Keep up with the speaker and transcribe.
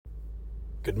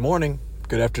Good morning,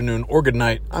 good afternoon, or good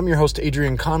night. I'm your host,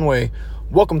 Adrian Conway.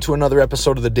 Welcome to another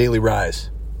episode of the Daily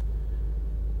Rise.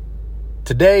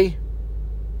 Today,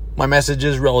 my message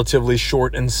is relatively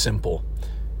short and simple.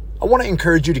 I want to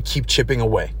encourage you to keep chipping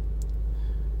away.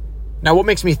 Now, what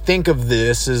makes me think of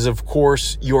this is, of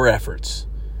course, your efforts.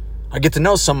 I get to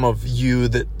know some of you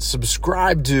that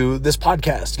subscribe to this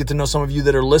podcast, get to know some of you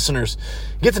that are listeners,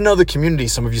 get to know the community.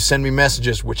 Some of you send me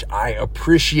messages, which I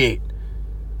appreciate.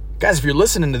 Guys, if you're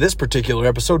listening to this particular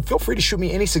episode, feel free to shoot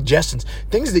me any suggestions,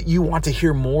 things that you want to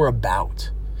hear more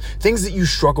about, things that you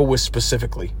struggle with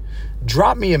specifically.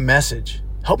 Drop me a message.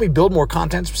 Help me build more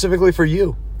content specifically for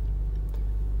you.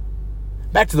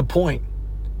 Back to the point,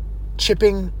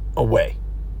 chipping away.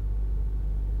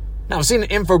 Now, I've seen an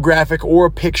infographic or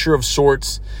a picture of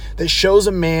sorts that shows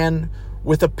a man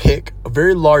with a pick, a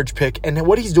very large pick, and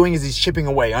what he's doing is he's chipping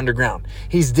away underground.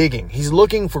 He's digging. He's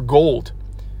looking for gold.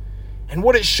 And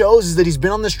what it shows is that he's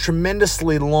been on this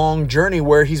tremendously long journey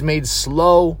where he's made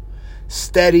slow,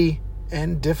 steady,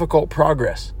 and difficult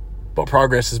progress. But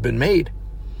progress has been made.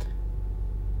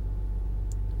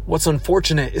 What's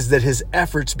unfortunate is that his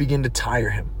efforts begin to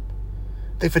tire him.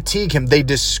 They fatigue him. They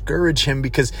discourage him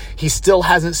because he still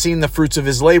hasn't seen the fruits of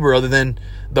his labor other than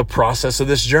the process of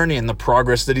this journey and the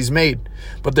progress that he's made.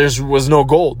 But there was no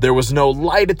gold. There was no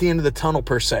light at the end of the tunnel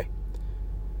per se.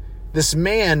 This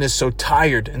man is so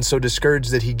tired and so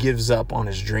discouraged that he gives up on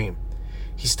his dream.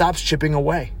 He stops chipping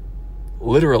away,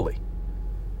 literally.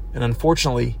 And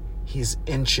unfortunately, he's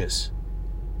inches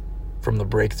from the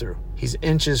breakthrough. He's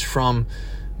inches from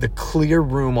the clear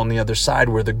room on the other side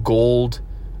where the gold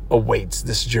awaits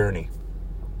this journey.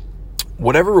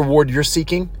 Whatever reward you're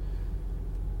seeking,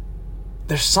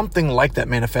 there's something like that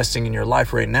manifesting in your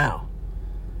life right now.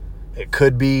 It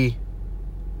could be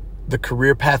the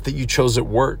career path that you chose at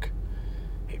work.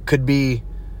 It could be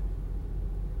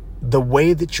the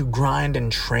way that you grind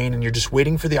and train and you're just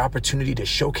waiting for the opportunity to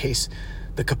showcase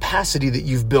the capacity that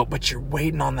you've built, but you're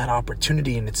waiting on that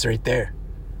opportunity and it's right there.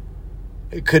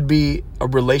 It could be a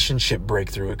relationship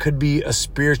breakthrough. It could be a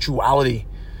spirituality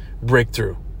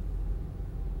breakthrough.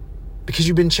 Because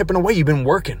you've been chipping away, you've been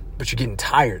working, but you're getting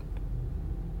tired.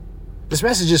 This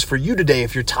message is for you today.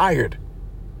 If you're tired,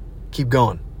 keep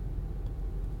going.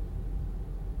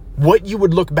 What you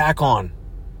would look back on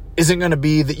isn't going to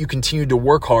be that you continued to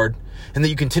work hard and that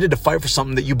you continued to fight for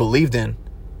something that you believed in.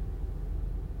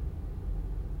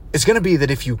 It's going to be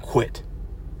that if you quit,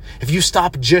 if you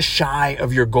stop just shy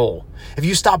of your goal, if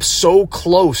you stop so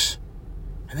close,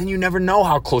 and then you never know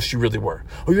how close you really were,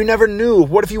 or you never knew,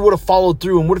 what if you would have followed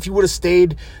through, and what if you would have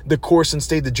stayed the course and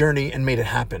stayed the journey and made it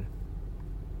happen?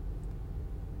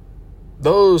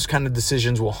 Those kind of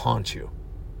decisions will haunt you.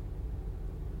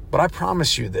 But I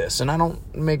promise you this, and I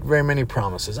don't make very many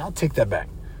promises. I'll take that back.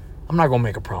 I'm not going to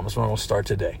make a promise when I will start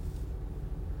today.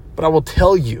 But I will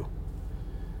tell you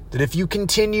that if you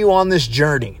continue on this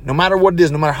journey, no matter what it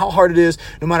is, no matter how hard it is,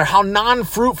 no matter how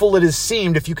non-fruitful it has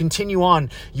seemed, if you continue on,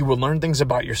 you will learn things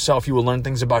about yourself. You will learn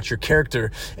things about your character,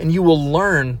 and you will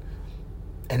learn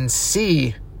and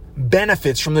see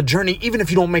benefits from the journey, even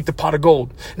if you don't make the pot of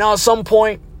gold. Now, at some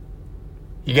point,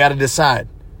 you got to decide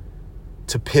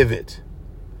to pivot.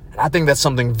 And I think that's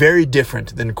something very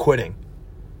different than quitting.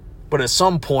 But at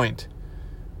some point,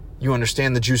 you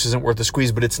understand the juice isn't worth the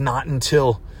squeeze, but it's not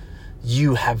until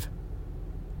you have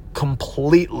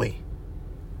completely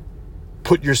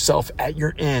put yourself at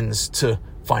your ends to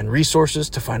find resources,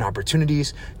 to find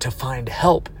opportunities, to find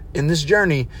help in this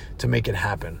journey to make it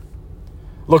happen.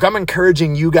 Look, I'm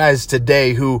encouraging you guys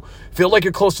today who feel like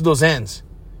you're close to those ends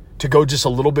to go just a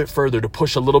little bit further, to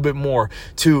push a little bit more,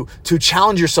 to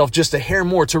challenge yourself just a hair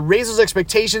more, to raise those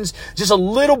expectations just a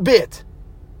little bit.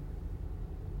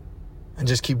 And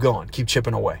just keep going, keep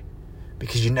chipping away.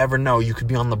 Because you never know, you could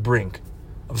be on the brink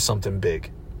of something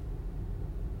big.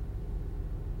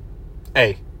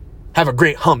 Hey, have a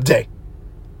great hump day.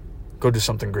 Go do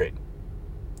something great.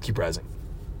 Keep rising.